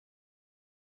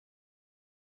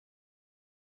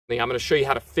I'm going to show you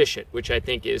how to fish it, which I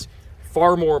think is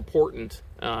far more important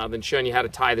than showing you how to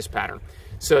tie this pattern.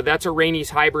 So that's a Rainey's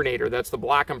Hibernator. That's the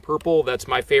black and purple. That's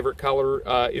my favorite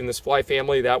color in this fly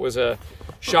family. That was a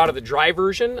shot of the dry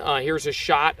version. Here's a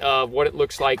shot of what it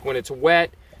looks like when it's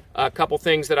wet. A couple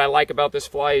things that I like about this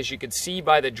fly is you can see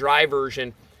by the dry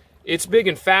version, it's big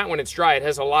and fat when it's dry. It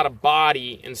has a lot of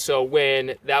body, and so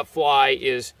when that fly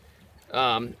is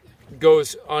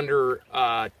goes under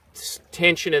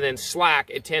tension and then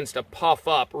slack, it tends to puff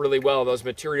up really well. Those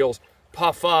materials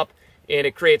puff up, and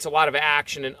it creates a lot of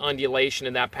action and undulation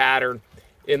in that pattern.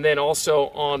 And then also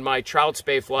on my trout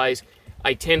spey flies,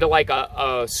 I tend to like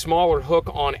a smaller hook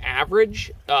on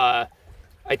average.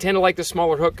 I tend to like the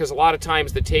smaller hook because a lot of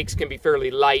times the takes can be fairly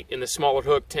light, and the smaller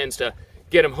hook tends to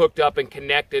get them hooked up and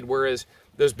connected, whereas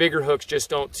those bigger hooks just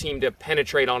don't seem to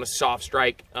penetrate on a soft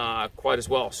strike quite as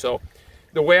well. So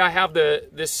the way I have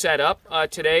this set up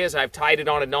today is I've tied it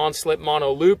on a non-slip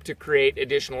mono loop to create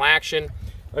additional action.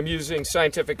 I'm using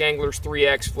Scientific Anglers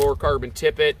 3X fluorocarbon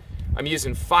tippet. I'm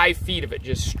using 5 feet of it,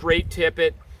 just straight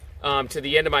tippet to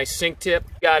the end of my sink tip.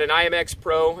 Got an IMX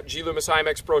Pro, G Loomis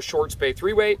IMX Pro short spey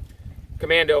 3-weight,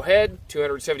 commando head,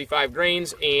 275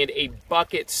 grains, and a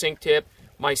bucket sink tip.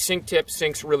 My sink tip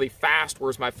sinks really fast,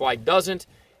 whereas my fly doesn't,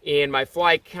 and my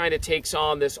fly kind of takes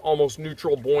on this almost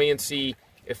neutral buoyancy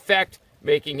effect,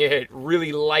 making it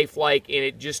really lifelike, and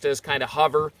it just does kind of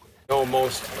hover.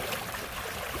 Almost,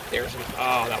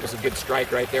 oh, that was a good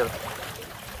strike right there.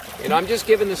 And I'm just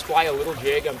giving this fly a little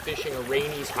jig. I'm fishing a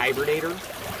Rainey's Hibernator.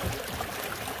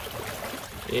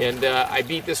 And I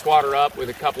beat this water up with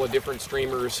a couple of different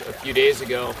streamers a few days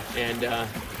ago, and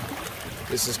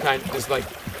this is like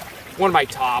one of my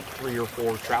top 3 or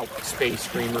 4 trout spey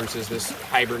streamers is this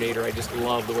Hibernator. I just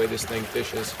love the way this thing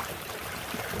fishes.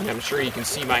 And I'm sure you can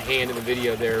see my hand in the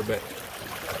video there, but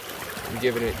I'm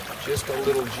giving it just a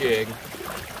little jig.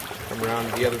 Come around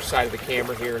to the other side of the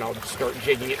camera here, and I'll start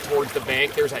jigging it towards the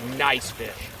bank. There's a nice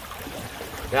fish.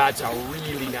 That's a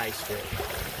really nice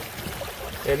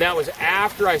fish. And that was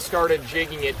after I started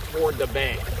jigging it toward the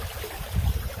bank.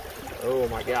 Oh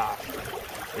my gosh.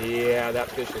 Yeah, that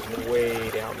fish is way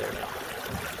down there now.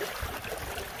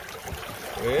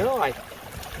 Well,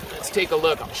 let's take a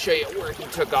look. I'll show you where he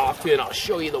took off to, and I'll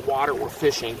show you the water we're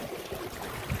fishing.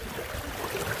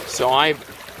 So I'm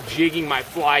jigging my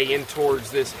fly in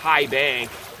towards this high bank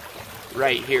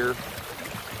right here.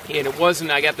 And it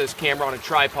wasn't, I got this camera on a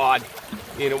tripod,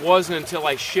 and it wasn't until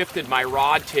I shifted my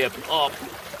rod tip up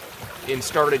and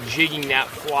started jigging that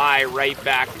fly right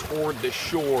back toward the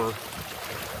shore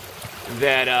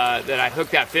that I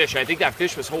hooked that fish. I think that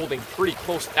fish was holding pretty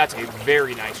close. That's a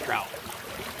very nice trout.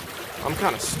 I'm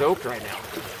kind of stoked right now.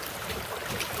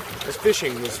 This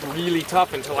fishing was really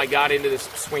tough until I got into this,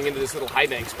 swing into this little high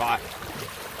bank spot.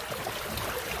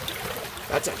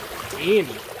 That's a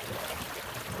dandy.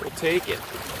 We'll take it.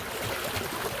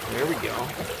 There we go.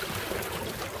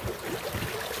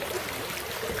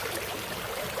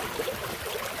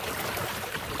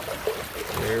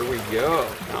 There we go.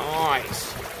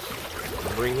 Nice.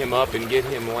 Bring him up and get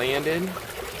him landed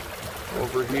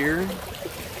over here.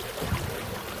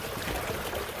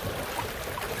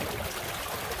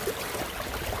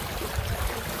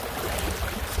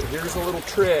 So here's a little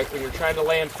trick when you're trying to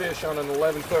land fish on an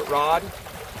 11-foot rod.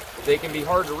 They can be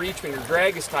hard to reach when your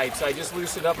drag is tight. So I just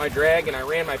loosened up my drag and I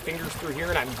ran my fingers through here,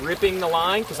 and I'm gripping the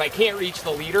line because I can't reach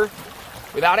the leader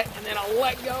without it. And then I'll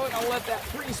let go and I'll let that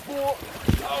free spool.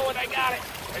 Oh, and I got it.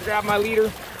 I grabbed my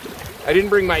leader. I didn't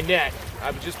bring my net. I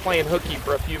was just playing hooky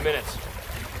for a few minutes.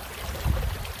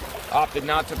 Opted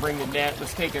not to bring the net.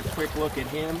 Let's take a quick look at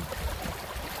him.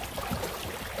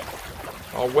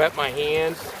 I'll wet my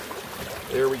hands.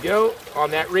 There we go. On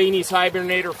that Rainey's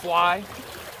Hibernator fly.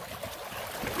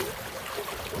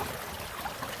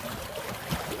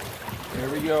 There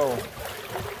we go.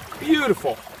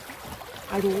 Beautiful.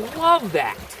 I love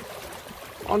that.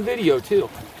 On video too.